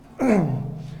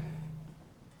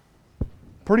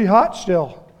pretty hot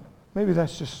still. Maybe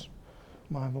that's just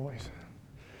my voice.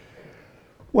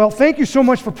 Well, thank you so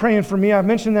much for praying for me. I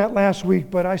mentioned that last week,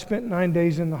 but I spent 9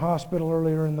 days in the hospital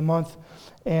earlier in the month,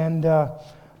 and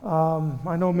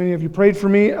I know many of you prayed for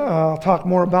me. I'll talk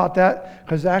more about that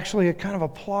because actually it kind of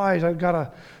applies. I've got an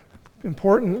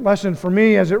important lesson for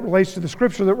me as it relates to the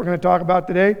scripture that we're going to talk about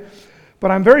today.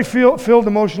 But I'm very filled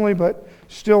emotionally, but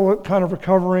still kind of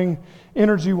recovering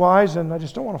energy-wise, and I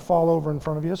just don't want to fall over in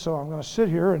front of you, so I'm going to sit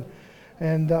here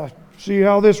and see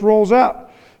how this rolls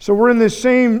out. So we're in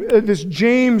this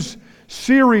James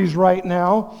series right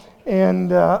now,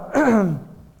 and I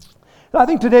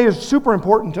think today is super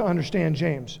important to understand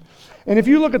James. And if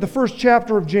you look at the first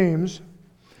chapter of James,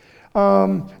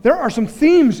 there are some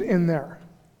themes in there.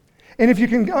 And if you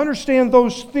can understand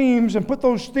those themes and put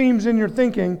those themes in your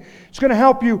thinking, it's going to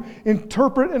help you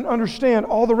interpret and understand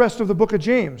all the rest of the book of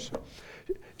James.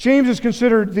 James is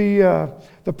considered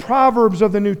the Proverbs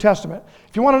of the New Testament.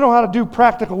 If you want to know how to do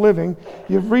practical living,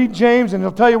 you read James and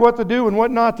he'll tell you what to do and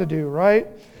what not to do, right?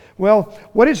 Well,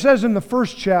 what it says in the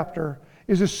first chapter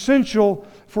is essential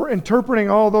for interpreting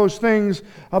all those things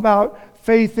about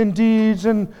faith and deeds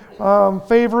and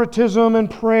favoritism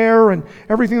and prayer and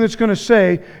everything that's going to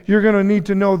say. You're going to need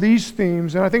to know these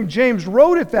themes. And I think James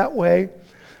wrote it that way.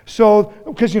 So,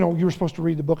 because, you were supposed to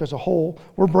read the book as a whole.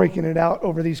 We're breaking it out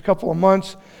over these couple of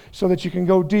months so that you can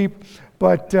go deep.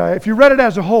 But if you read it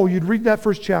as a whole, you'd read that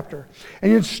first chapter.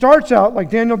 And it starts out, like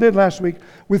Daniel did last week,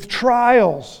 with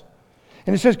trials.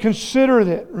 And it says, consider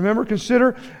that. Remember,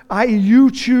 consider, i.e. you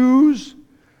choose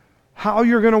how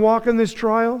you're going to walk in this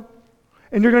trial.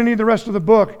 And you're going to need the rest of the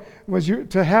book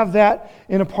to have that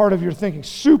in a part of your thinking.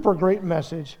 Super great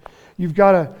message. You've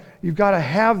got to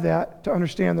have that to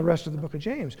understand the rest of the book of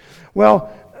James.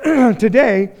 Well,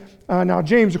 today, now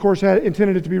James, of course, had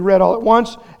intended it to be read all at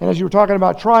once. And as you were talking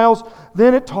about trials,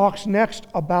 then it talks next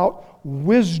about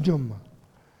wisdom.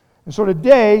 And so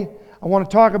today, I want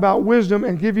to talk about wisdom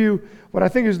and give you what I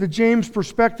think is the James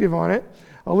perspective on it,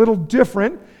 a little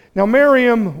different. Now,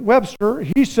 Merriam-Webster,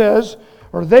 he says,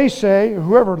 or they say,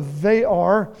 whoever they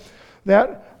are,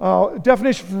 that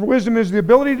definition for wisdom is the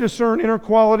ability to discern inner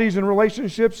qualities in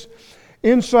relationships,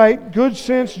 insight, good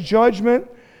sense, judgment,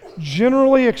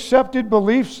 generally accepted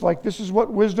beliefs, like this is what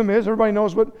wisdom is. Everybody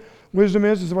knows what wisdom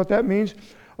is what that means.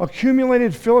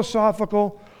 Accumulated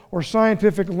philosophical or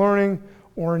scientific learning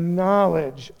or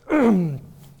knowledge.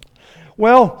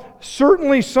 Well,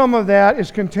 certainly some of that is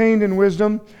contained in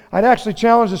wisdom. I'd actually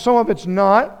challenge that some of it's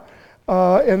not.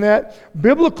 And that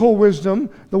biblical wisdom,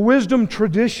 the wisdom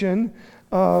tradition,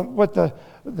 what the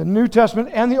New Testament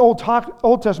and the Old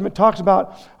Testament talks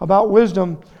about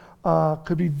wisdom,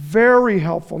 could be very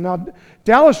helpful. Now,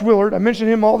 Dallas Willard, I mention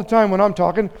him all the time when I'm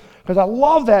talking because I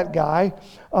love that guy.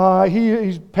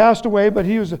 He's passed away, but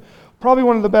he was probably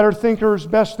one of the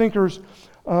best thinkers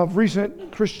of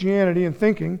recent Christianity and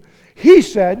thinking. He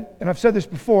said, and I've said this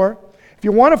before, if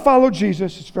you want to follow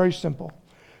Jesus, it's very simple.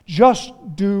 Just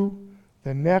do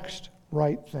the next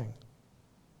right thing.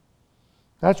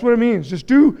 That's what it means. Just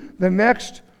do the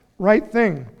next right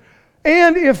thing.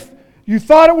 And if you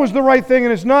thought it was the right thing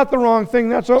and it's not the wrong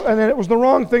thing, and then it was the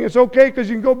wrong thing, it's okay because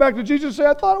you can go back to Jesus and say,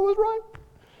 I thought it was right.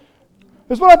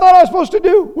 That's what I thought I was supposed to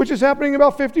do, which is happening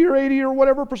about 50 or 80 or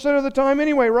whatever percent of the time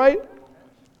anyway, right?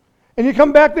 And you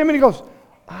come back to him and he goes,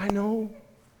 I know.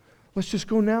 Let's just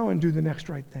go now and do the next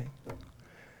right thing.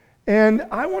 And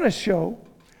I want to show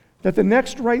that the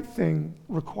next right thing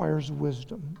requires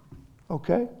wisdom.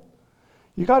 Okay?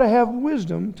 You got to have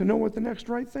wisdom to know what the next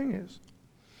right thing is.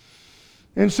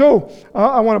 And so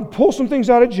I want to pull some things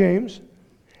out of James,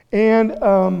 and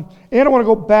I want to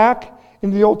go back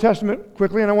into the Old Testament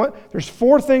quickly. And there's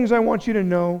 4 things I want you to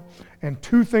know, and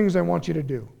 2 things I want you to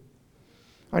do.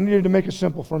 I needed to make it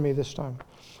simple for me this time,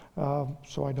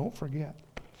 so I don't forget.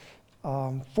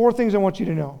 4 things I want you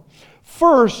to know.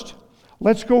 First,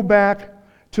 let's go back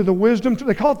to the wisdom.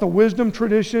 They call it the wisdom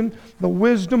tradition, the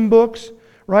wisdom books,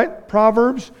 right?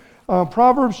 Proverbs.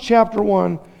 Proverbs chapter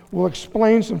 1 will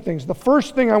explain some things. The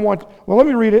first thing let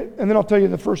me read it, and then I'll tell you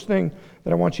the first thing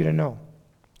that I want you to know.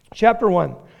 Chapter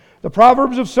 1. The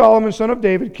Proverbs of Solomon, son of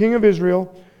David, king of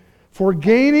Israel, for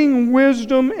gaining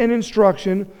wisdom and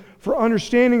instruction, for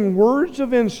understanding words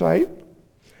of insight,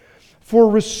 for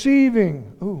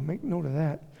receiving, make note of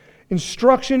that,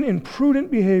 instruction in prudent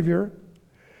behavior,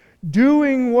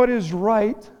 doing what is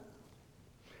right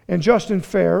and just and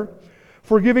fair,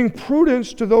 for giving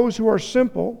prudence to those who are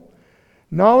simple,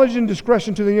 knowledge and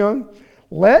discretion to the young.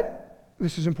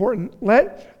 This is important,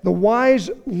 let the wise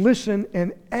listen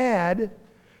and add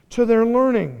to their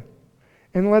learning,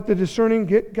 and let the discerning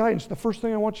get guidance. The first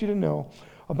thing I want you to know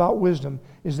about wisdom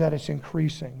is that it's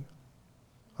increasing.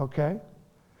 Okay?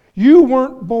 You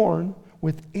weren't born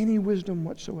with any wisdom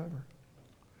whatsoever.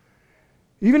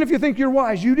 Even if you think you're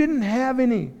wise, you didn't have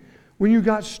any when you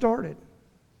got started.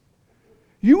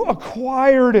 You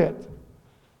acquired it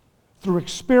through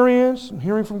experience and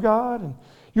hearing from God, and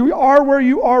you are where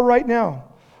you are right now,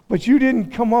 but you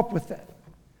didn't come up with it.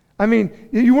 I mean,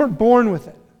 you weren't born with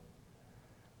it.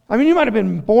 I mean, you might have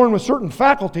been born with certain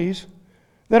faculties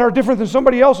that are different than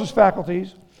somebody else's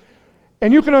faculties,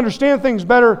 and you can understand things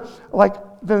better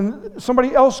than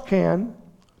somebody else can,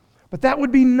 but that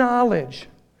would be knowledge.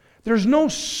 There's no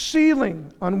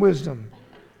ceiling on wisdom.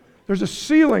 There's a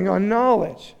ceiling on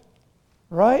knowledge,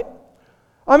 right?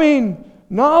 I mean,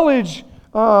 knowledge,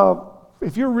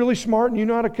 if you're really smart and you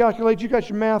know how to calculate, you got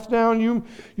your math down, you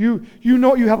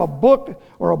know you have a book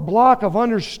or a block of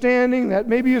understanding that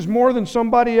maybe is more than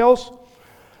somebody else.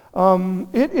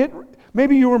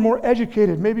 Maybe you were more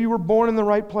educated. Maybe you were born in the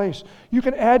right place. You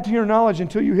can add to your knowledge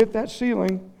until you hit that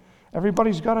ceiling.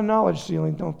 Everybody's got a knowledge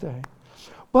ceiling, don't they?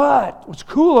 But what's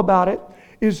cool about it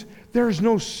is there's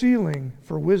no ceiling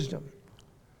for wisdom.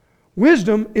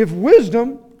 Wisdom,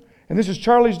 and this is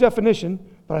Charley's definition,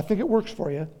 but I think it works for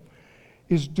you,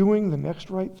 is doing the next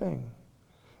right thing.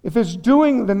 If it's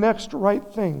doing the next right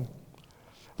thing,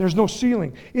 there's no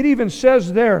ceiling. It even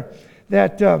says there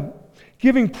that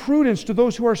giving prudence to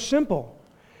those who are simple.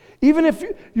 Even if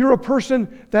you're a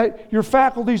person that your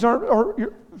faculties aren't or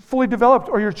you're fully developed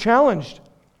or you're challenged,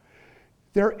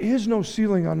 there is no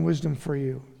ceiling on wisdom for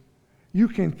you. You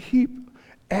can keep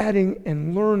adding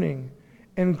and learning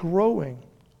and growing.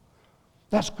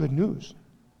 That's good news,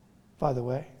 by the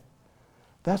way.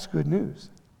 That's good news.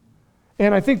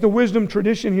 And I think the wisdom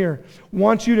tradition here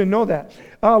wants you to know that.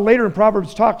 Later in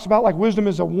Proverbs talks about like wisdom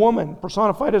is a woman,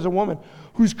 personified as a woman,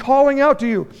 who's calling out to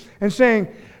you and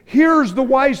saying, here's the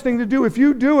wise thing to do. If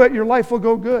you do it, your life will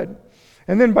go good.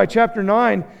 And then by chapter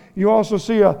 9, you also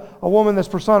see a woman that's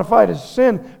personified as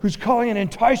sin, who's calling and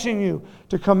enticing you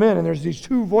to come in. And there's these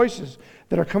two voices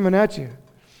that are coming at you.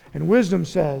 And wisdom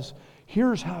says,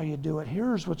 here's how you do it.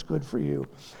 Here's what's good for you.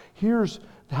 Here's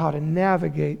how to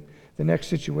navigate the next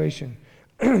situation.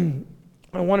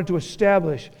 I wanted to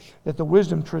establish that the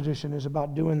wisdom tradition is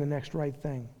about doing the next right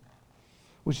thing,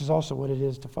 which is also what it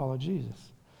is to follow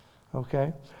Jesus.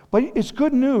 Okay? But it's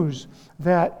good news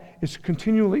that it's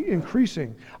continually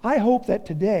increasing. I hope that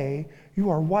today you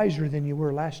are wiser than you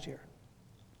were last year.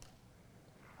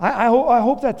 I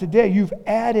hope that today you've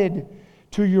added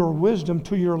to your wisdom,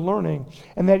 to your learning,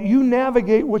 and that you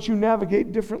navigate what you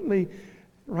navigate differently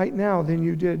right now than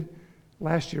you did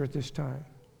last year at this time.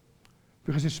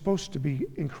 Because it's supposed to be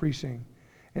increasing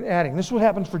and adding. This is what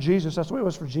happens for Jesus. That's the way it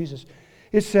was for Jesus.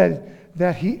 It said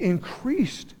that he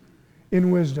increased in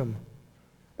wisdom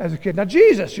as a kid. Now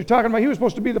Jesus, you're talking about he was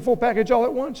supposed to be the full package all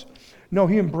at once. No,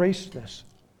 he embraced this.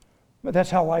 But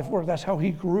that's how life worked. That's how he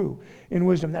grew in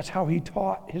wisdom. That's how he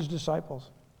taught his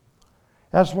disciples.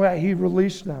 That's why he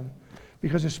released them,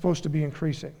 because it's supposed to be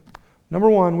increasing. Number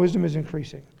one, wisdom is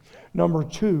increasing. Number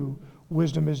two,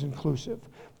 wisdom is inclusive.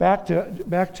 Back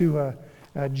to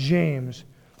James,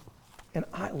 and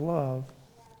I love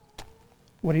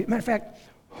what he. Matter of fact,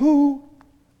 who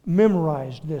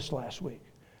memorized this last week?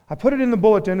 I put it in the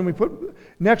bulletin, and we put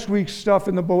next week's stuff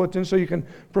in the bulletin so you can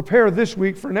prepare this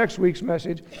week for next week's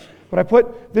message. But I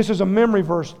put this as a memory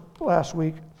verse last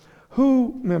week.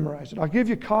 Who memorized it? I'll give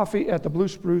you coffee at the Blue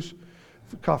Spruce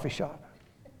coffee shop.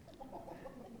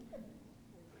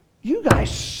 You guys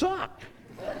suck.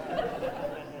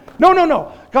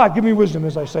 No. God, give me wisdom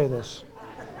as I say this.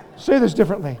 Say this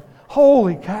differently.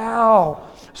 Holy cow.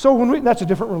 So that's a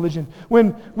different religion.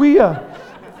 When we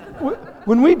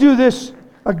do this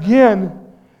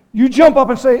again, you jump up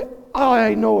and say,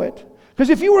 I know it. Because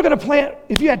if you were going to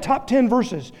if you had top 10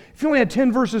 verses, if you only had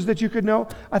 10 verses that you could know,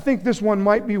 I think this one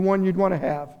might be one you'd want to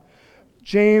have.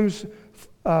 James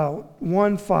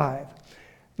 1:5.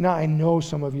 Now, I know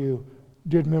some of you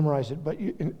did memorize it, but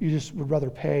you just would rather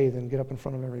pay than get up in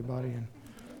front of everybody and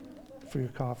for your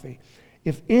coffee.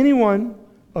 If anyone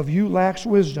of you lacks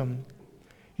wisdom,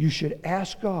 you should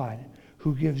ask God,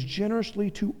 who gives generously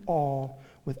to all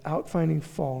without finding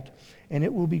fault, and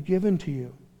it will be given to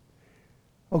you.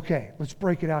 Okay, let's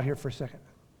break it out here for a second.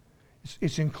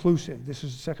 It's inclusive. This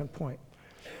is the second point.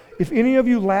 If any of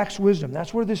you lacks wisdom,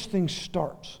 that's where this thing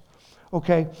starts.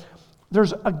 Okay?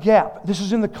 There's a gap. This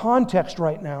is in the context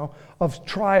right now of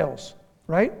trials,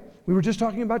 right? We were just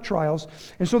talking about trials.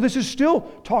 And so this is still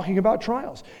talking about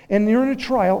trials. And you're in a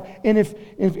trial, and if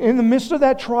in the midst of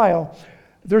that trial,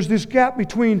 there's this gap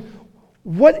between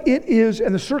what it is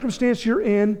and the circumstance you're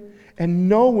in and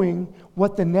knowing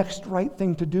what the next right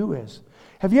thing to do is.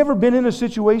 Have you ever been in a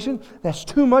situation that's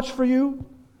too much for you?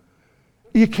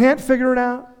 You can't figure it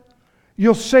out?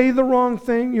 You'll say the wrong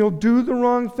thing, you'll do the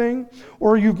wrong thing,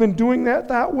 or you've been doing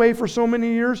that way for so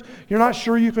many years, you're not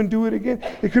sure you can do it again.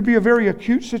 It could be a very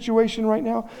acute situation right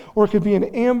now, or it could be an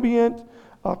ambient,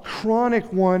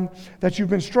 chronic one that you've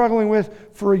been struggling with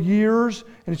for years,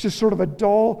 and it's just sort of a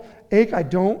dull ache. I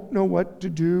don't know what to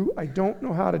do. I don't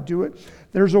know how to do it.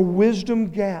 There's a wisdom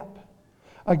gap,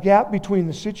 a gap between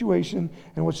the situation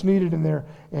and what's needed in there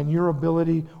and your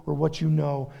ability or what you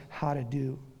know how to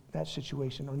do that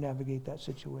situation or navigate that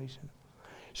situation.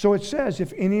 So it says,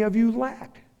 if any of you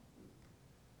lack,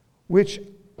 which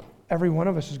every one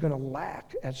of us is going to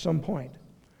lack at some point.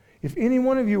 If any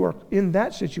one of you are in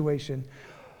that situation,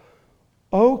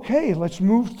 okay, let's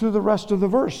move through the rest of the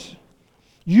verse.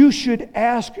 You should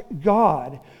ask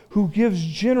God, who gives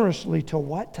generously to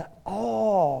what? To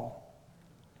all.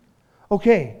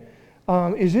 Okay,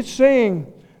 is it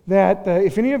saying that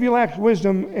if any of you lack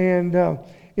wisdom and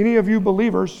any of you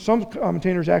believers, some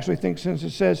commentators actually think, since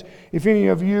it says, if any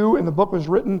of you, and the book was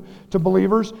written to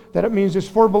believers, that it means it's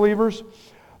for believers.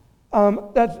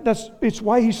 It's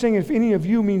why he's saying if any of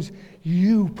you means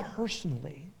you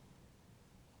personally.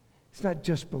 It's not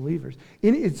just believers.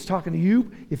 It's talking to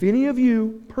you. If any of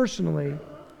you personally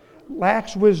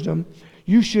lacks wisdom,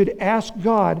 you should ask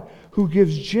God, who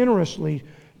gives generously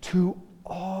to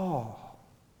all.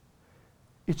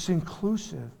 It's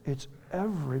inclusive. It's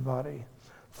everybody.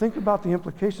 Think about the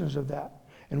implications of that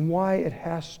and why it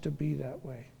has to be that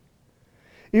way.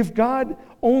 If God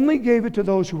only gave it to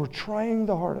those who were trying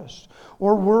the hardest,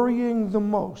 or worrying the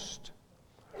most,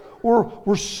 or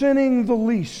were sinning the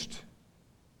least,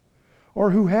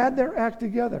 or who had their act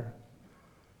together,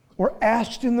 or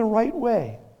asked in the right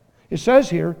way, it says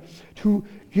here, who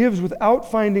gives without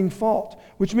finding fault,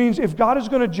 which means if God is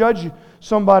going to judge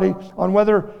somebody on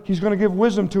whether he's going to give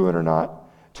wisdom to it or not,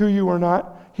 to you or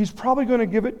not, he's probably going to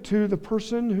give it to the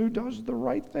person who does the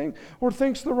right thing, or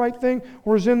thinks the right thing,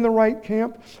 or is in the right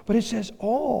camp. But it says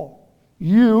all.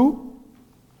 You.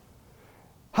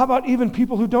 How about even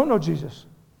people who don't know Jesus?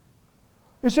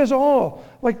 It says all.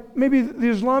 Like maybe the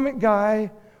Islamic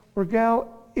guy or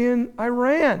gal in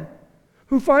Iran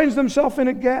who finds themselves in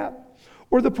a gap.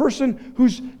 Or the person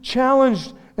who's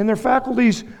challenged and their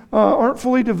faculties aren't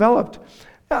fully developed.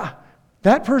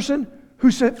 That person who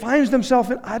finds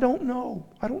themselves in, I don't know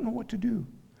what to do.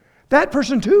 That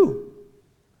person too.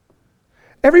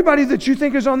 Everybody that you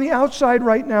think is on the outside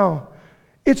right now,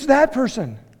 it's that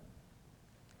person.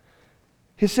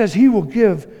 It says he will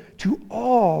give to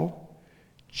all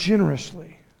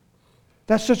generously.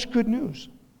 That's such good news.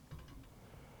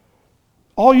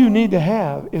 All you need to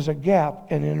have is a gap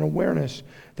and an awareness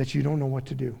that you don't know what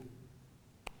to do.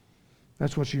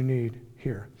 That's what you need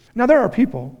here. Now there are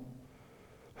people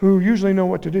who usually know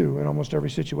what to do in almost every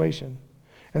situation.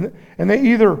 And they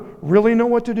either really know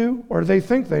what to do or they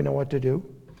think they know what to do.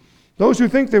 Those who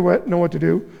think they know what to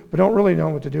do but don't really know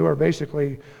what to do are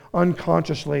basically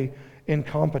unconsciously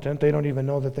incompetent. They don't even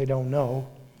know that they don't know.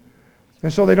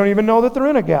 And so they don't even know that they're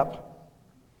in a gap.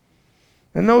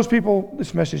 And those people,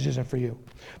 this message isn't for you.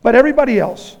 But everybody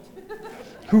else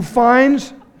who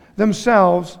finds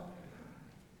themselves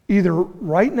either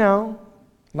right now,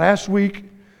 last week,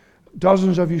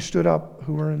 dozens of you stood up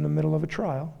who were in the middle of a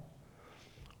trial,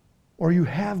 or you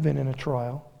have been in a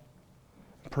trial.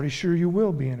 I'm pretty sure you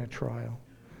will be in a trial.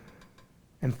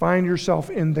 And find yourself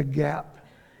in the gap.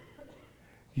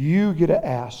 You get to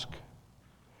ask.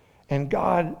 And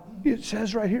God, it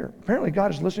says right here, apparently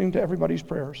God is listening to everybody's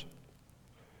prayers.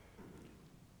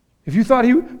 If you thought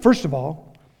first of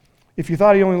all, if you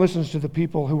thought he only listens to the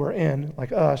people who are in,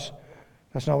 like us,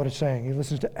 that's not what it's saying. He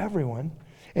listens to everyone.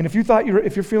 And if you thought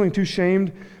if you're feeling too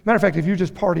shamed, matter of fact, if you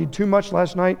just partied too much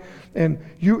last night and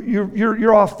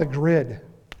you're off the grid,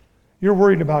 you're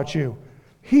worried about you.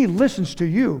 He listens to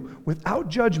you without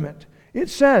judgment. It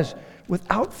says,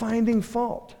 without finding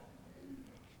fault.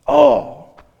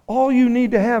 All you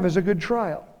need to have is a good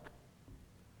trial.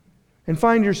 And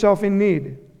find yourself in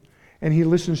need. And he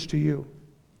listens to you.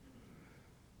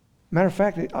 Matter of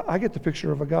fact, I get the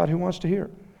picture of a God who wants to hear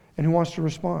and who wants to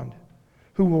respond.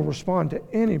 Who will respond to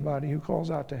anybody who calls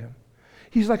out to him.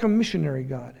 He's like a missionary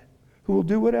God who will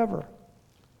do whatever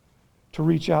to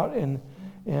reach out,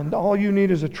 and all you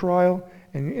need is a trial,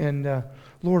 and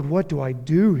Lord, what do I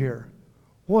do here?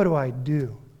 What do I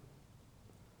do?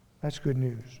 That's good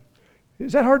news.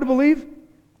 Is that hard to believe?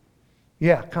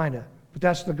 Yeah, kind of. But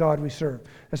that's the God we serve.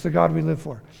 That's the God we live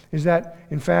for. Is that,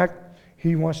 in fact,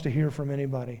 he wants to hear from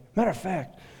anybody. Matter of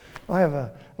fact,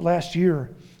 last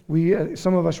year,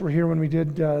 Some of us were here when we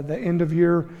did the end of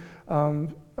year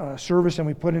service, and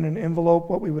we put in an envelope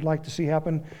what we would like to see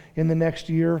happen in the next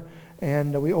year,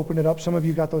 and we opened it up. Some of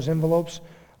you got those envelopes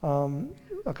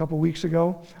a couple weeks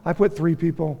ago. I put 3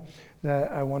 people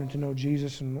that I wanted to know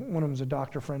Jesus, and one of them is a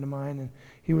doctor friend of mine, and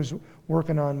he was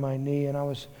working on my knee, and I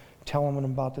was telling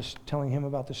him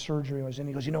about the surgery I was in.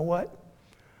 He goes, "You know what?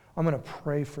 I'm going to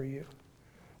pray for you."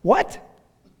 What?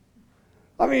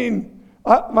 I mean,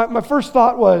 my first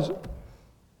thought was,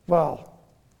 well,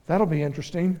 that'll be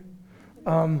interesting.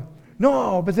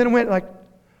 No, but then it went like,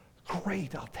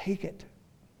 great, I'll take it.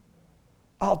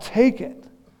 I'll take it.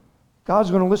 God's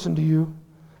going to listen to you,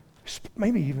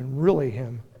 maybe even really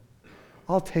Him.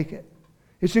 I'll take it.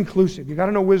 It's inclusive. You got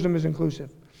to know wisdom is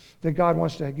inclusive. That God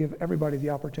wants to give everybody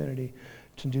the opportunity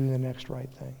to do the next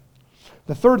right thing.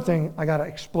 The third thing, I got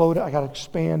to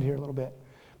expand here a little bit,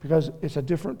 because it's a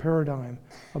different paradigm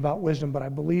about wisdom, but I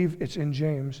believe it's in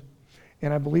James,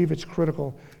 and I believe it's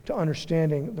critical to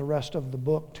understanding the rest of the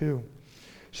book too.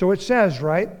 So it says,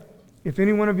 right, if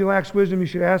any one of you lacks wisdom, you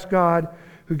should ask God,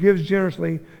 who gives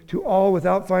generously to all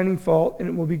without finding fault, and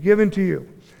it will be given to you.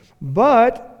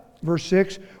 But, verse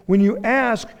 6, when you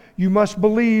ask, you must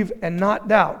believe and not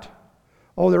doubt.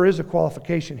 Oh, there is a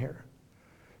qualification here.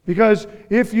 Because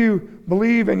if you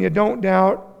believe and you don't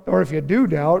doubt, or if you do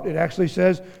doubt, it actually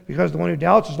says, because the one who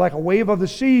doubts is like a wave of the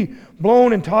sea,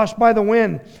 blown and tossed by the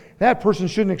wind. That person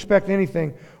shouldn't expect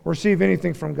anything or receive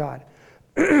anything from God.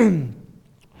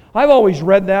 I've always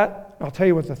read that. I'll tell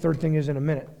you what the third thing is in a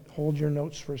minute. Hold your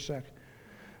notes for a sec.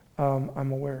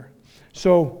 I'm aware.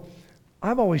 So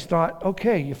I've always thought,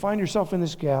 okay, you find yourself in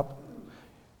this gap.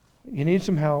 You need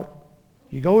some help.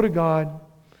 You go to God.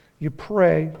 You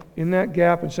pray in that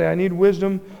gap and say, I need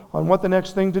wisdom on what the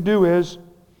next thing to do is.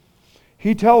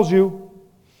 He tells you,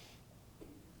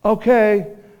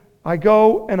 okay, I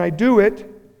go and I do it.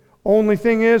 Only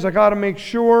thing is, I got to make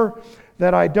sure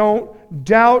that I don't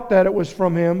doubt that it was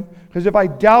from Him. Because if I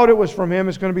doubt it was from Him,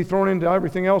 it's going to be thrown into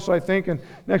everything else I think. And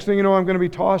next thing you know, I'm going to be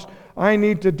tossed. I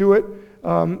need to do it.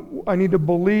 I need to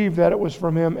believe that it was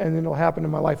from Him, and then it'll happen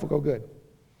and my life will go good.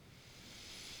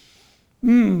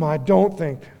 I don't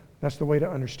think that's the way to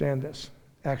understand this,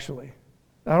 actually.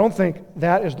 I don't think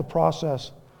that is the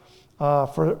process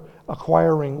for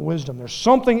acquiring wisdom. There's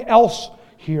something else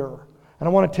here. And I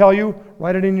want to tell you,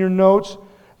 write it in your notes,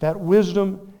 that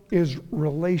wisdom is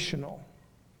relational.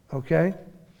 Okay?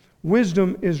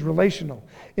 Wisdom is relational.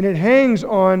 And it hangs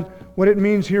on what it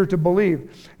means here to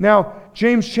believe. Now,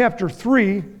 James chapter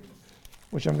 3,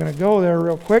 which I'm going to go there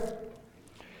real quick,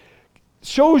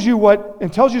 shows you what,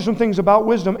 and tells you some things about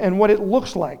wisdom and what it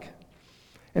looks like.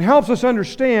 And helps us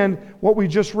understand what we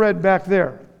just read back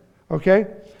there. Okay?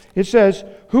 It says,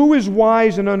 who is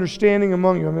wise and understanding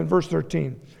among you? I'm in verse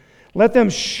 13. Let them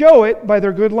show it by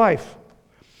their good life,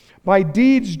 by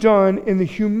deeds done in the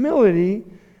humility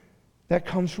that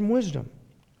comes from wisdom.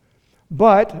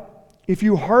 But if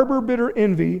you harbor bitter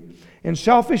envy and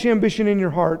selfish ambition in your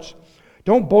hearts,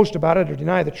 don't boast about it or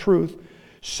deny the truth.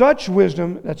 Such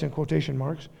wisdom, that's in quotation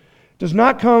marks, does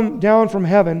not come down from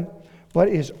heaven, but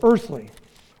is earthly.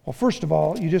 Well, first of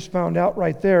all, you just found out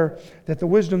right there that the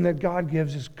wisdom that God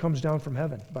gives comes down from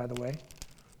heaven, by the way.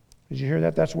 Did you hear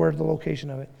that? That's where the location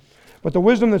of it. But the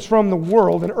wisdom that's from the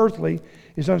world and earthly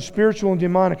is unspiritual and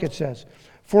demonic, it says.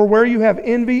 For where you have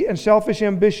envy and selfish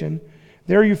ambition,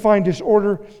 there you find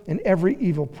disorder and every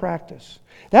evil practice.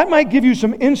 That might give you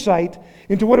some insight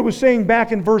into what it was saying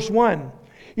back in verse 1.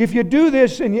 If you do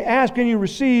this and you ask and you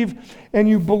receive and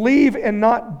you believe and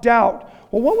not doubt,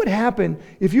 well, what would happen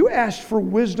if you asked for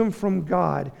wisdom from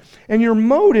God and your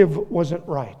motive wasn't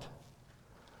right?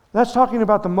 That's talking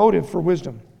about the motive for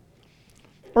wisdom.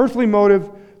 Earthly motive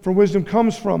for wisdom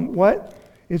comes from what?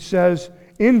 It says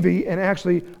envy, and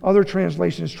actually other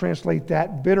translations translate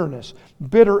that bitterness.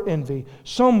 Bitter envy.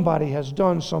 Somebody has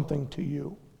done something to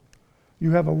you.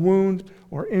 You have a wound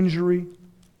or injury.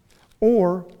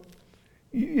 Or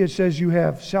it says you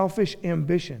have selfish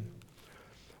ambition.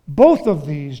 Both of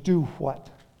these do what?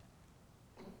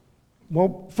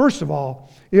 Well, first of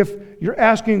all, if you're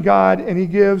asking God and He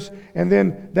gives, and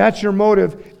then that's your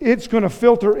motive, it's going to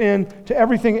filter in to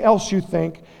everything else you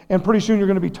think, and pretty soon you're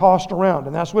going to be tossed around.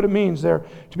 And that's what it means there,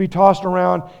 to be tossed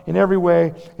around in every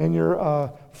way, and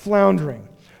you're floundering.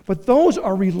 But those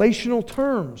are relational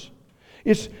terms.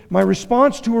 It's my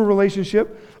response to a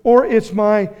relationship, or it's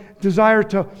my desire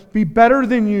to be better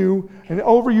than you and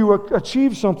over you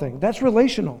achieve something. That's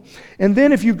relational. And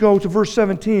then if you go to verse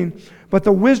 17, but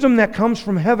the wisdom that comes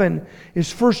from heaven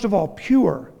is first of all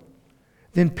pure,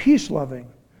 then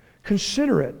peace-loving,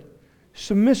 considerate,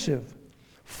 submissive,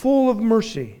 full of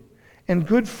mercy and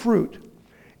good fruit,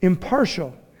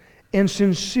 impartial, and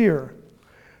sincere,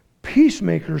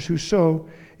 peacemakers who sow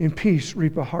in peace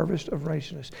reap a harvest of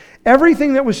righteousness.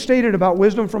 Everything that was stated about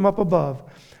wisdom from up above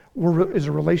is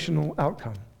a relational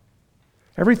outcome.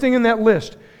 Everything in that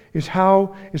list is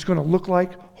how it's going to look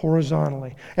like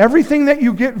horizontally. Everything that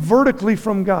you get vertically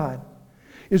from God,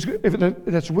 if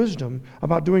that's wisdom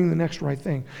about doing the next right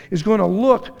thing, is going to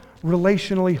look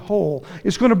relationally whole.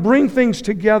 It's going to bring things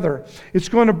together. It's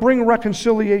going to bring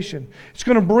reconciliation. It's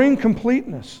going to bring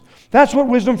completeness. That's what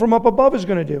wisdom from up above is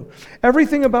going to do.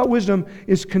 Everything about wisdom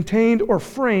is contained or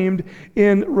framed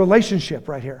in relationship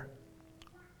right here.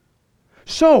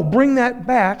 So bring that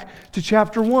back to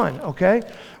chapter 1, okay?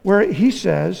 Where he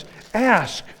says,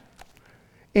 ask.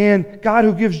 And God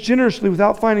who gives generously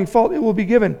without finding fault, it will be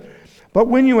given. But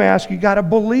when you ask, you got to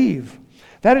believe.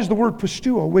 That is the word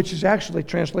pisteuo, which is actually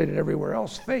translated everywhere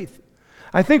else, faith.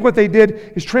 I think what they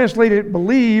did is translate it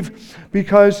believe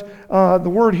because the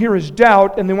word here is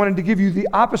doubt, and they wanted to give you the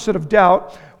opposite of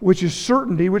doubt, which is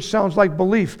certainty, which sounds like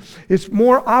belief. It's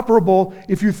more operable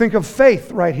if you think of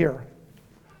faith right here.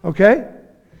 Okay?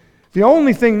 The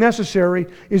only thing necessary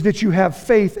is that you have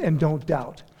faith and don't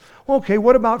doubt. Okay,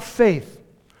 what about faith?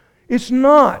 It's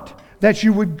not that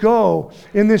you would go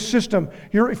in this system.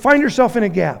 You find yourself in a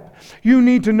gap. You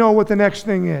need to know what the next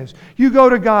thing is. You go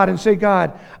to God and say,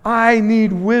 God, I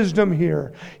need wisdom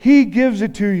here. He gives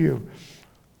it to you.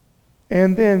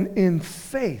 And then in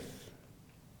faith,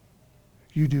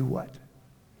 you do what?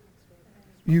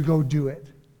 You go do it.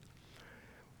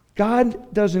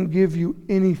 God doesn't give you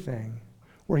anything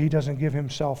where He doesn't give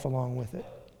Himself along with it.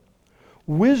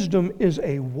 Wisdom is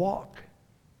a walk.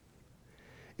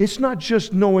 It's not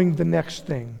just knowing the next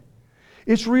thing.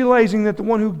 It's realizing that the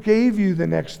one who gave you the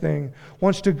next thing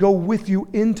wants to go with you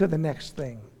into the next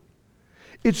thing.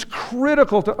 It's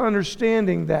critical to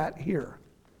understanding that here.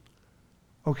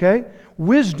 Okay?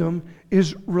 Wisdom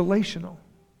is relational.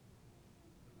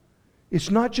 It's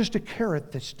not just a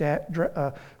carrot that's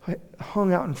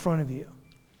hung out in front of you.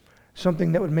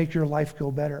 Something that would make your life go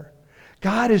better.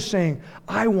 God is saying,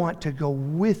 I want to go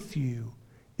with you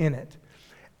in it.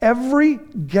 Every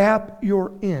gap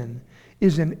you're in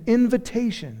is an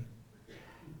invitation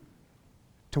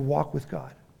to walk with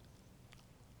God.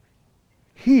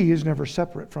 He is never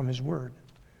separate from His Word.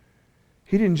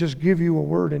 He didn't just give you a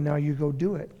word and now you go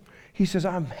do it. He says,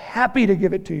 I'm happy to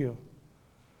give it to you.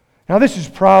 Now this is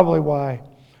probably why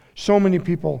so many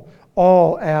people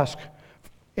all ask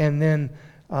and then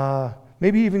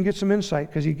maybe even get some insight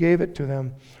because He gave it to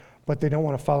them, but they don't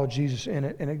want to follow Jesus in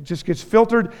it. And it just gets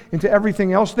filtered into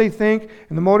everything else they think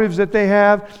and the motives that they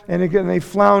have, and again, they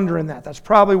flounder in that. That's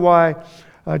probably why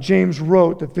James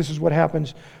wrote that this is what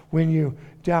happens when you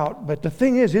doubt. But the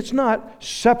thing is, it's not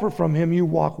separate from Him, you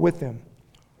walk with Him.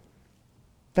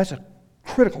 That's a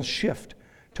critical shift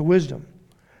to wisdom.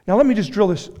 Now let me just drill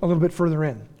this a little bit further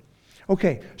in.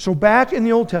 Okay, so back in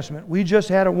the Old Testament, we just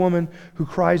had a woman who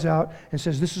cries out and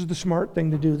says, this is the smart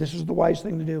thing to do, this is the wise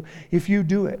thing to do. If you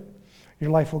do it, your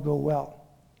life will go well,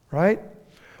 right?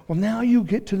 Well, now you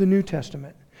get to the New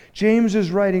Testament. James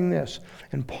is writing this,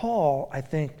 and Paul, I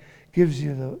think, gives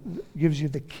you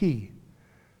the key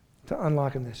to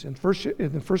unlocking this. In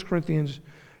 1 Corinthians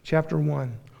chapter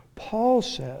 1, Paul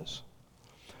says,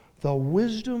 the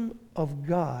wisdom of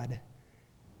God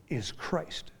is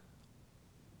Christ.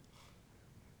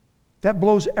 That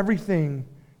blows everything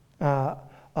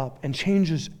up and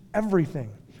changes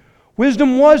everything.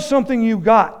 Wisdom was something you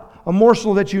got, a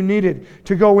morsel that you needed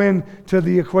to go into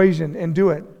the equation and do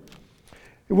it.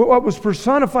 What was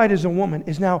personified as a woman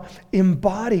is now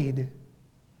embodied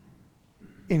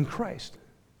in Christ.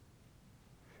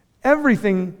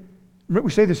 Everything,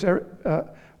 we say this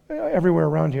everywhere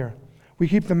around here, we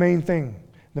keep the main thing.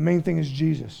 The main thing is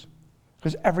Jesus.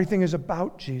 Because everything is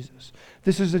about Jesus.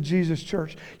 This is a Jesus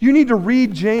church. You need to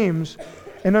read James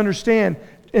and understand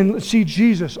and see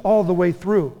Jesus all the way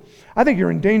through. I think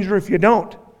you're in danger if you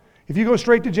don't. If you go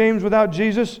straight to James without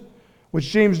Jesus,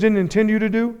 which James didn't intend you to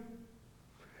do,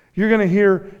 you're going to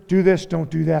hear, do this, don't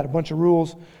do that, a bunch of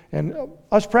rules. And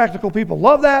us practical people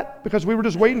love that because we were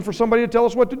just waiting for somebody to tell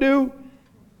us what to do.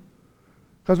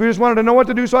 Because we just wanted to know what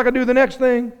to do so I could do the next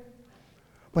thing.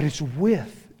 But it's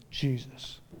with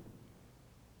Jesus.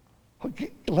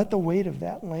 Let the weight of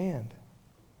that land.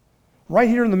 Right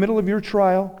here in the middle of your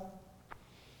trial,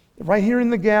 right here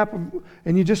in the gap,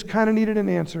 and you just kind of needed an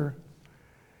answer,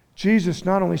 Jesus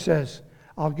not only says,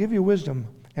 I'll give you wisdom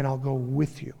and I'll go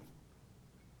with you.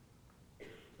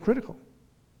 Critical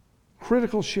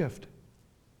shift.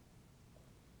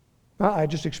 I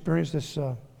just experienced this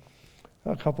a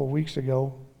couple of weeks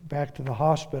ago, back to the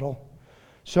hospital.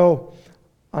 So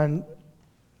on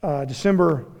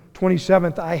December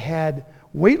 27th, I had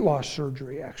weight loss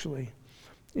surgery, actually.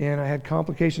 And I had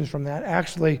complications from that.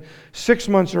 Actually, 6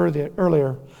 months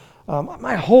earlier,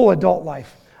 my whole adult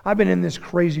life, I've been in this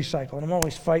crazy cycle, and I'm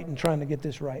always fighting, trying to get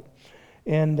this right.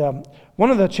 And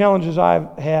one of the challenges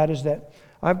I've had is that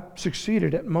I've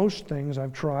succeeded at most things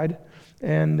I've tried.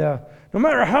 And no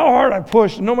matter how hard I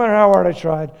pushed, no matter how hard I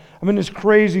tried, I'm in this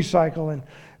crazy cycle.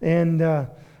 And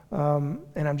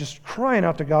I'm just crying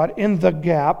out to God in the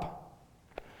gap.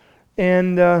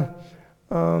 And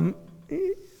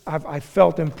I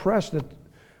felt impressed that,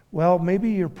 well, maybe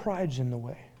your pride's in the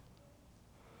way.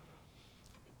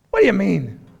 What do you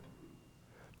mean?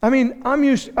 I mean,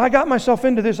 I got myself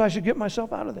into this, I should get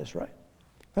myself out of this, right?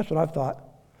 That's what I've thought.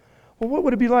 Well, what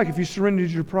would it be like if you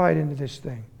surrendered your pride into this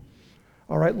thing?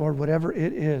 All right, Lord, whatever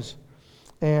it is.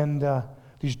 And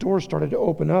these doors started to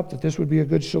open up that this would be a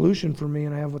good solution for me,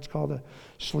 and I have what's called a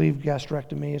sleeve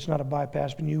gastrectomy. It's not a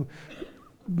bypass, but you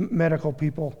medical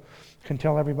people can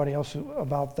tell everybody else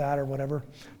about that or whatever.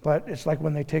 But it's like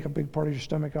when they take a big part of your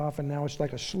stomach off, and now it's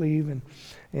like a sleeve,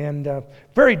 and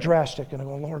very drastic. And I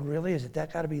go, Lord, really? Is it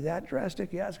that got to be that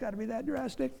drastic? Yeah, it's got to be that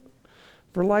drastic.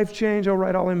 For life change, all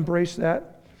right, I'll embrace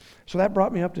that. So that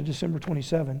brought me up to December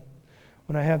 27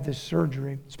 when I had this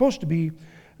surgery. It's supposed to be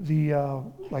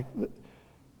the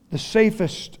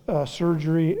safest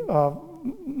surgery,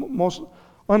 most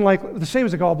unlikely, the same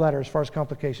as the gallbladder as far as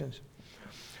complications.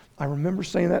 I remember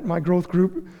saying that in my growth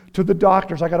group to the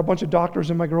doctors. I got a bunch of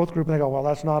doctors in my growth group, and they go, well,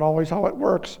 that's not always how it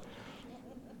works.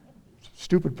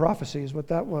 Stupid prophecy is what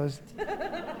that was.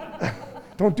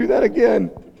 Don't do that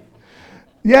again.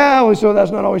 Yeah, well, so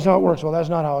that's not always how it works. Well, that's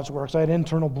not how it works. I had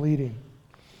internal bleeding.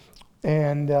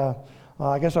 And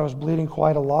I guess I was bleeding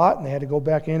quite a lot, and they had to go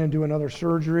back in and do another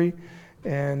surgery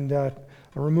and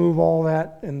remove all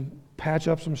that and patch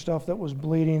up some stuff that was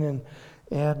bleeding.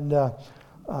 And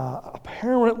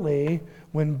apparently,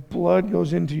 when blood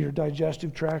goes into your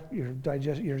digestive tract, your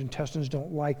intestines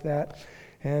don't like that.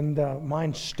 And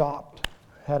mine stopped.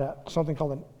 Had something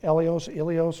called an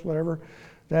ileos, whatever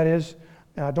that is.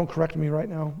 Don't correct me right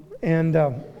now. And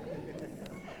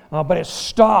but it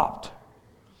stopped.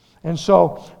 And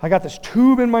so I got this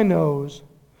tube in my nose,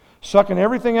 sucking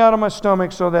everything out of my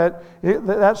stomach so that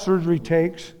that surgery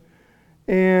takes,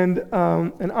 and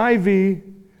an IV,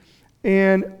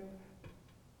 and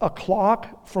a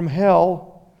clock from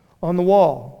hell on the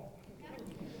wall,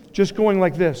 just going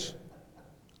like this.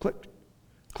 Click,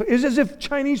 click. It's as if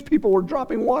Chinese people were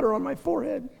dropping water on my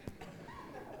forehead.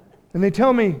 And they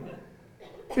tell me,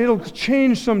 it'll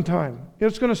change sometime.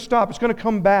 It's going to stop. It's going to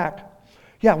come back.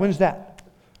 Yeah, when's that?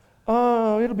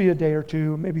 It'll be a day or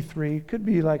two, maybe 3. Could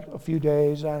be like a few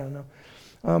days. I don't know.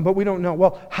 But we don't know.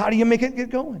 Well, how do you make it get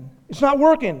going? It's not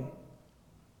working.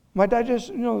 My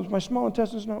my small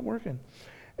intestine's not working.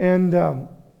 And,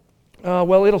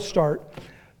 well, it'll start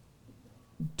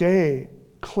day,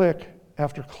 click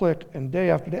after click, and day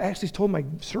after day. I actually told my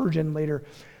surgeon later,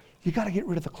 you got to get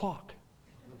rid of the clock.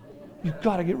 You've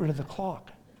got to get rid of the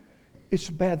clock. It's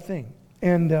a bad thing.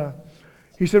 And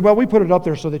he said, well, we put it up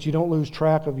there so that you don't lose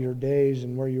track of your days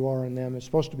and where you are in them. It's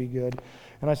supposed to be good.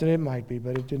 And I said, it might be,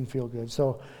 but it didn't feel good.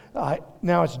 So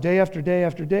now it's day after day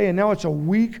after day, and now it's a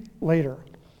week later.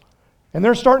 And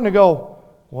they're starting to go,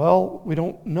 well, we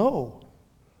don't know.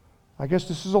 I guess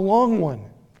this is a long one.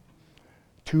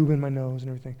 Tube in my nose and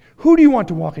everything. Who do you want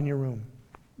to walk in your room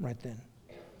right then?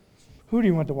 Who do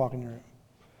you want to walk in your room?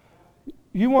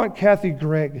 You want Kathy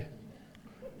Gregg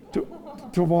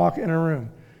to walk in a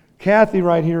room. Kathy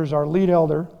right here is our lead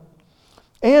elder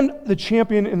and the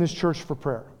champion in this church for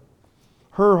prayer.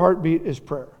 Her heartbeat is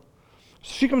prayer.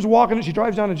 She comes walking, she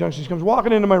drives down to Junction, she comes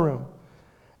walking into my room,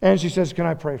 and she says, can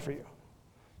I pray for you?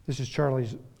 This is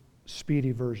Charley's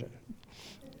speedy version.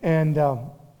 And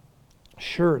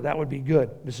sure, that would be good.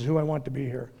 This is who I want to be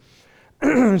here.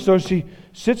 So she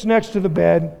sits next to the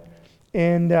bed,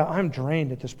 and I'm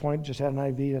drained at this point, just had an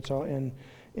IV, that's all,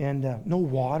 and no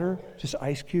water, just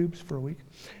ice cubes for a week.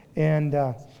 And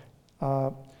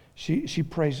she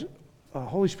prays,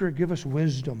 Holy Spirit, give us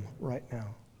wisdom right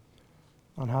now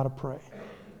on how to pray.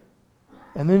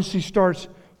 And then she starts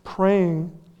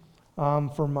praying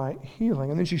for my healing.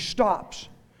 And then she stops.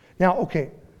 Now, okay,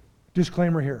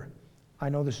 disclaimer here. I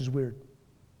know this is weird.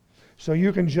 So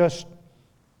you can just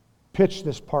pitch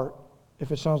this part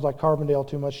if it sounds like Carbondale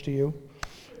too much to you.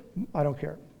 I don't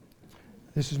care.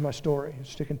 This is my story. I'm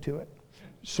sticking to it.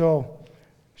 So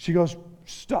she goes,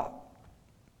 stop.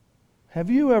 Have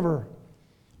you ever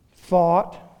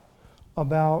thought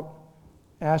about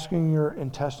asking your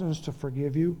intestines to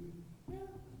forgive you?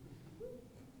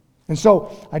 And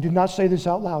so I did not say this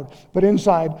out loud, but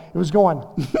inside it was going,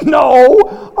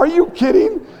 no, are you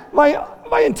kidding?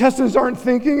 My intestines aren't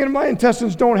thinking, and my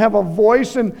intestines don't have a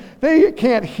voice, and they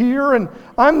can't hear, and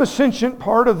I'm the sentient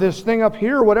part of this thing up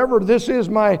here, whatever this is,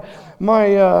 my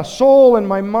soul and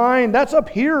my mind, that's up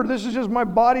here. This is just my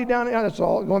body down here. That's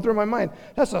all going through my mind.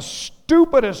 That's the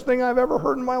stupidest thing I've ever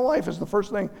heard in my life, is the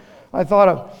first thing I thought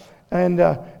of. And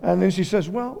then she says,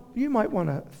 well, you might want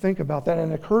to think about that.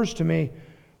 And it occurs to me,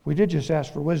 we did just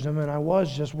ask for wisdom, and I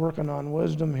was just working on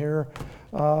wisdom here,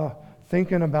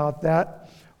 thinking about that.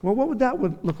 Well, what would that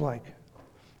look like?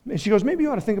 And she goes, maybe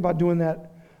you ought to think about doing that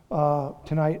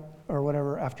tonight or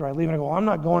whatever after I leave. And I go, I'm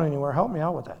not going anywhere. Help me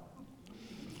out with that.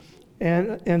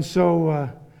 And so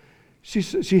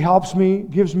she helps me,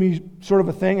 gives me sort of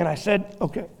a thing. And I said,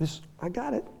 okay, I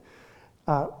got it.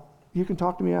 You can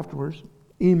talk to me afterwards.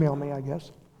 Email me, I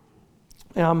guess.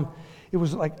 It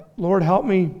was like, Lord, help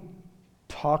me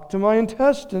talk to my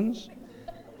intestines.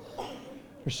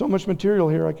 There's so much material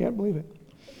here, I can't believe it.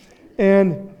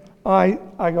 And I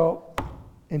go,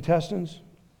 intestines,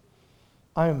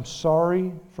 I am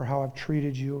sorry for how I've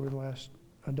treated you over the last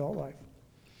adult life.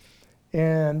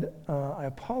 And I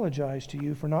apologize to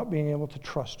you for not being able to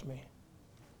trust me.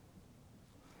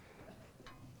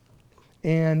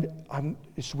 And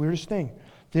it's the weirdest thing.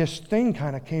 This thing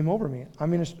kind of came over me. I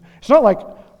mean, it's not like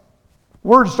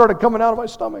words started coming out of my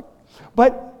stomach.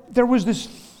 But there was this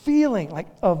feeling like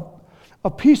of a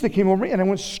peace that came over me, and I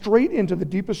went straight into the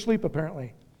deepest sleep,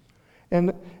 apparently.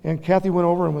 And Kathy went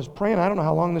over and was praying. I don't know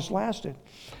how long this lasted.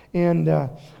 And I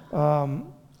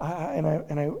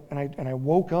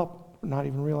woke up, not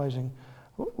even realizing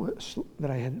that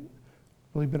I had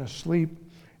really been asleep.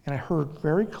 And I heard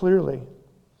very clearly,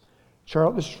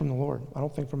 Charley, this is from the Lord. I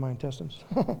don't think from my intestines.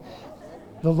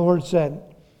 The Lord said,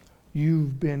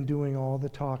 you've been doing all the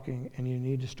talking, and you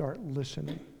need to start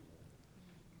listening.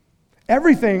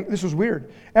 Everything, this was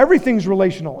weird, everything's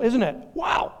relational, isn't it?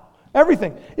 Wow,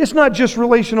 everything. It's not just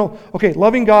relational, okay,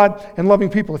 loving God and loving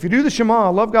people. If you do the Shema,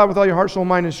 love God with all your heart, soul,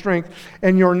 mind, and strength,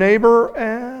 and your neighbor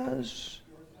as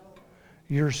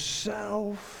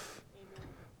yourself.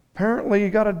 Apparently, you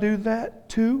got to do that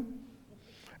too.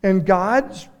 And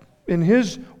God's, in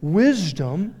His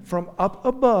wisdom from up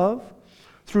above,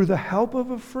 through the help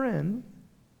of a friend,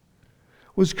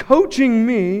 was coaching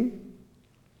me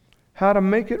how to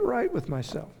make it right with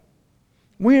myself.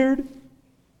 Weird.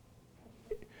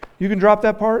 You can drop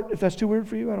that part if that's too weird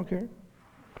for you. I don't care.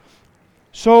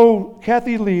 So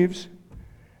Kathy leaves,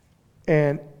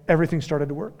 and everything started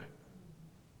to work.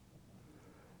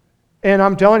 And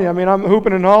I'm telling you, I mean, I'm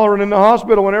hooping and hollering in the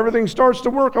hospital when everything starts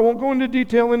to work. I won't go into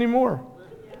detail anymore.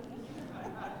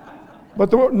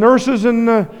 But the nurses and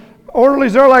the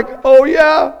orderlies, they're like, oh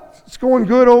yeah, it's going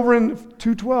good over in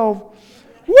 212.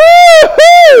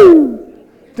 Woo-hoo!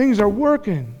 Things are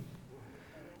working.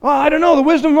 Oh, I don't know, the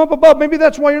wisdom up above. Maybe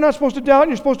that's why you're not supposed to doubt and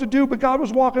you're supposed to do, but God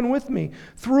was walking with me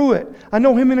through it. I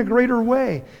know Him in a greater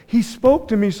way. He spoke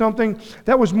to me something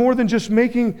that was more than just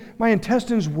making my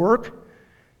intestines work.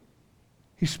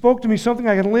 He spoke to me something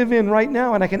I can live in right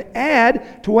now, and I can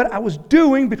add to what I was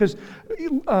doing because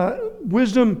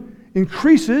wisdom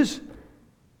increases.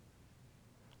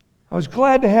 I was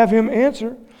glad to have Him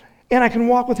answer. And I can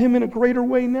walk with Him in a greater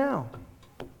way now.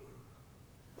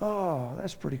 Oh,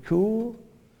 that's pretty cool.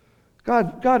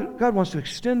 God wants to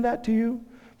extend that to you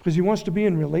because He wants to be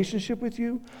in relationship with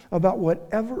you about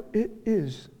whatever it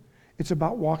is. It's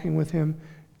about walking with Him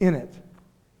in it.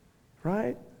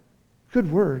 Right? Good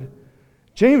word.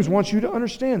 James wants you to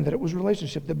understand that it was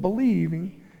relationship, that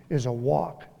believing is a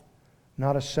walk,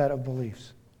 not a set of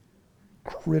beliefs.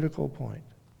 Critical point.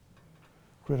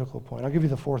 Critical point. I'll give you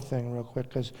the fourth thing real quick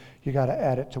because you got to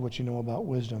add it to what you know about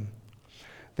wisdom.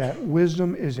 That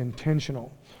wisdom is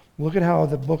intentional. Look at how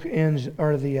the book ends,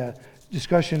 or the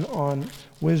discussion on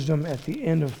wisdom at the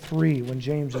end of 3 when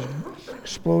James is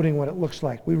exploding what it looks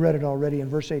like. We read it already in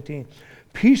verse 18.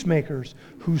 Peacemakers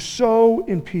who sow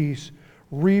in peace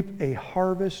reap a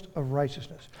harvest of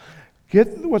righteousness.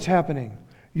 Get what's happening.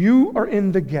 You are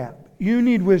in the gap. You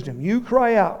need wisdom. You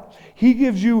cry out. He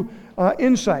gives you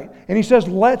insight. And He says,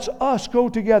 let's us go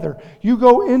together. You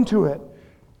go into it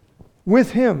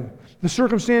with Him. The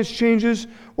circumstance changes,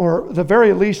 or the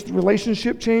very least, the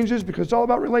relationship changes, because it's all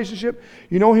about relationship.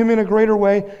 You know Him in a greater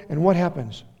way, and what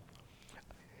happens?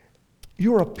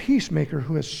 You're a peacemaker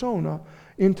who has sown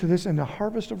into this and a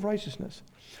harvest of righteousness.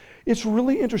 It's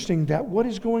really interesting that what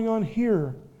is going on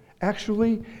here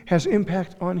actually has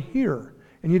impact on here.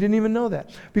 And you didn't even know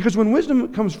that. Because when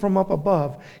wisdom comes from up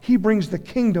above, He brings the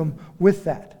kingdom with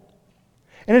that.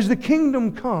 And as the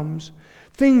kingdom comes,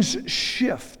 things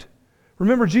shift.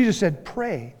 Remember, Jesus said,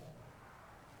 pray.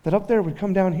 that up there would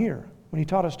come down here when he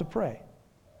taught us to pray.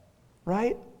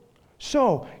 Right?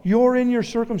 So, you're in your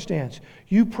circumstance.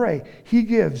 You pray. He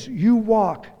gives. You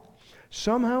walk.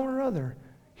 Somehow or other,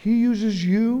 he uses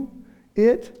you,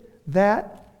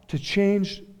 that, to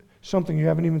change something you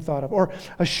haven't even thought of. Or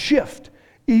a shift,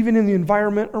 even in the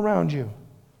environment around you.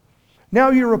 Now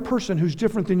you're a person who's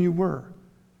different than you were.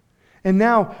 And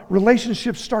now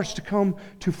relationship starts to come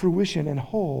to fruition and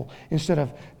whole instead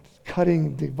of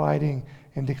cutting, dividing,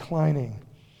 and declining.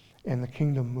 And the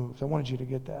kingdom moves. I wanted you to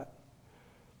get that.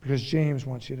 Because James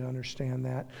wants you to understand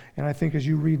that. And I think as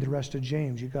you read the rest of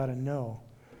James, you've got to know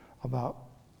about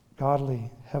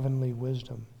godly, heavenly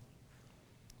wisdom.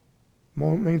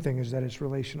 Main thing is that it's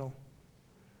relational.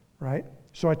 Right?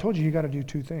 So I told you got to do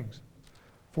 2 things.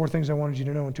 4 things I wanted you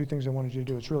to know and 2 things I wanted you to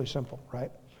do. It's really simple,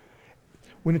 right?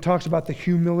 When it talks about the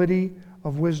humility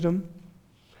of wisdom,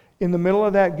 in the middle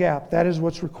of that gap, that is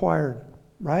what's required,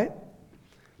 right?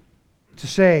 To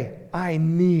say, I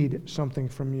need something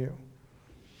from you.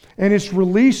 And it's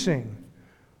releasing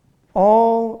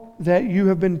all that you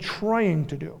have been trying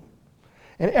to do.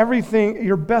 And everything,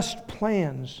 your best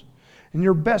plans and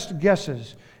your best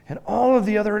guesses and all of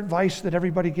the other advice that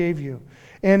everybody gave you.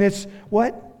 And it's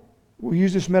what? We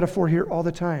use this metaphor here all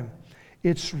the time.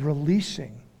 It's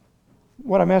releasing.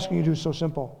 What I'm asking you to do is so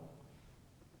simple.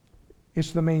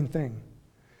 It's the main thing.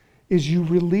 Is you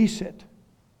release it.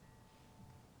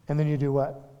 And then you do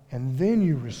what? And then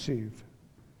you receive.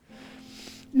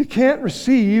 You can't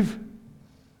receive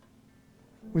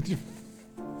with your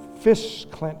fists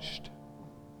clenched.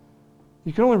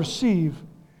 You can only receive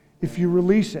if you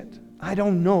release it. I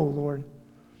don't know, Lord.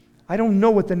 I don't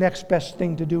know what the next best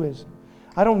thing to do is.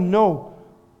 I don't know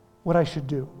what I should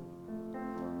do.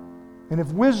 And if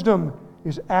wisdom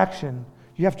is action,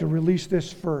 you have to release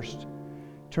this first.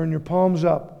 Turn your palms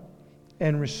up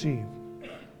and receive.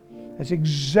 That's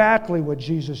exactly what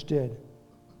Jesus did.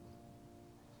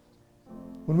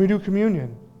 When we do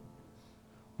communion,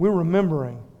 we're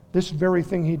remembering this very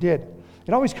thing he did.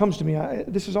 It always comes to me,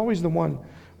 this is always the one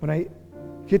when I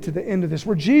get to the end of this,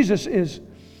 where Jesus is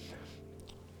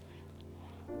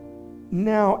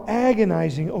now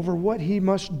agonizing over what he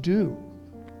must do.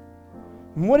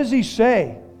 And what does he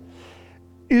say?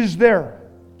 Is there,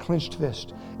 clenched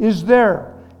fist, is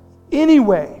there any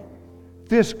way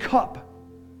this cup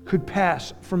could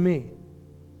pass from me?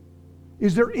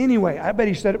 Is there any way? I bet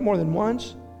he said it more than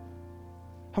once.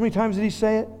 How many times did he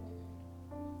say it?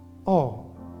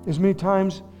 Oh, as many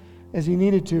times as he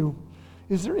needed to.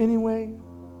 Is there any way?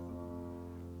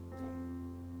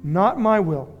 Not my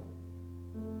will.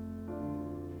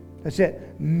 That's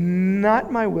it.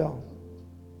 Not my will,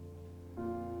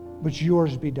 but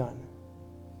yours be done.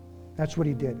 That's what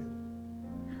he did.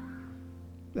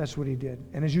 That's what he did.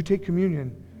 And as you take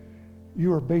communion,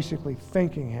 you are basically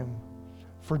thanking him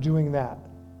for doing that.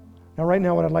 Now, right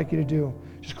now, what I'd like you to do,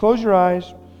 just close your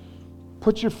eyes,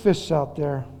 put your fists out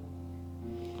there,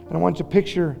 and I want you to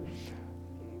picture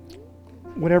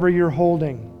whatever you're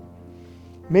holding.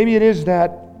 Maybe it is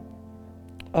that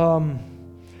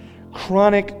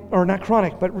chronic, or not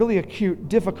chronic, but really acute,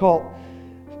 difficult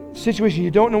situation.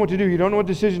 You don't know what to do. You don't know what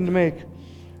decision to make.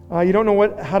 You don't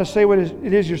know how to say what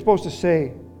it is you're supposed to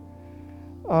say.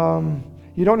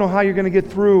 You don't know how you're going to get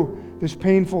through this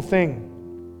painful thing.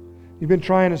 You've been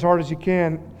trying as hard as you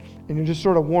can, and you're just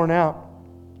sort of worn out.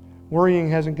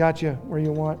 Worrying hasn't got you where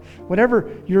you want.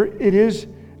 Whatever it is,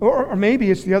 or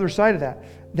maybe it's the other side of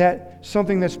that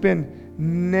something that's been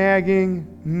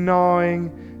nagging,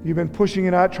 gnawing, you've been pushing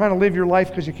it out, trying to live your life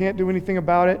because you can't do anything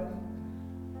about it.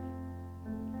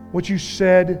 What you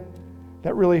said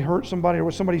that really hurt somebody, or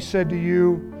what somebody said to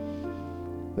you,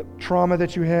 the trauma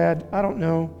that you had, I don't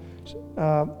know.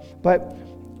 But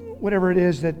whatever it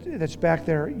is that's back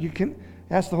there, you can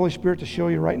ask the Holy Spirit to show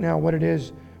you right now what it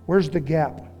is. Where's the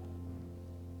gap?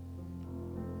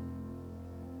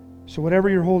 So whatever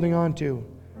you're holding on to,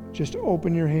 just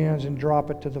open your hands and drop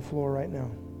it to the floor right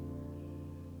now.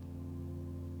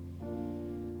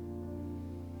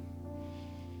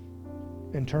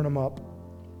 And turn them up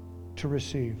to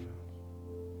receive.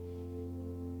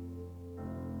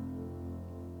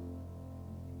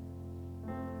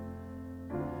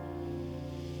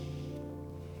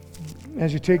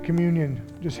 As you take communion,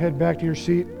 just head back to your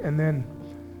seat and then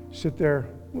sit there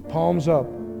with palms up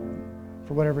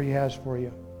for whatever he has for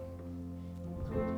you.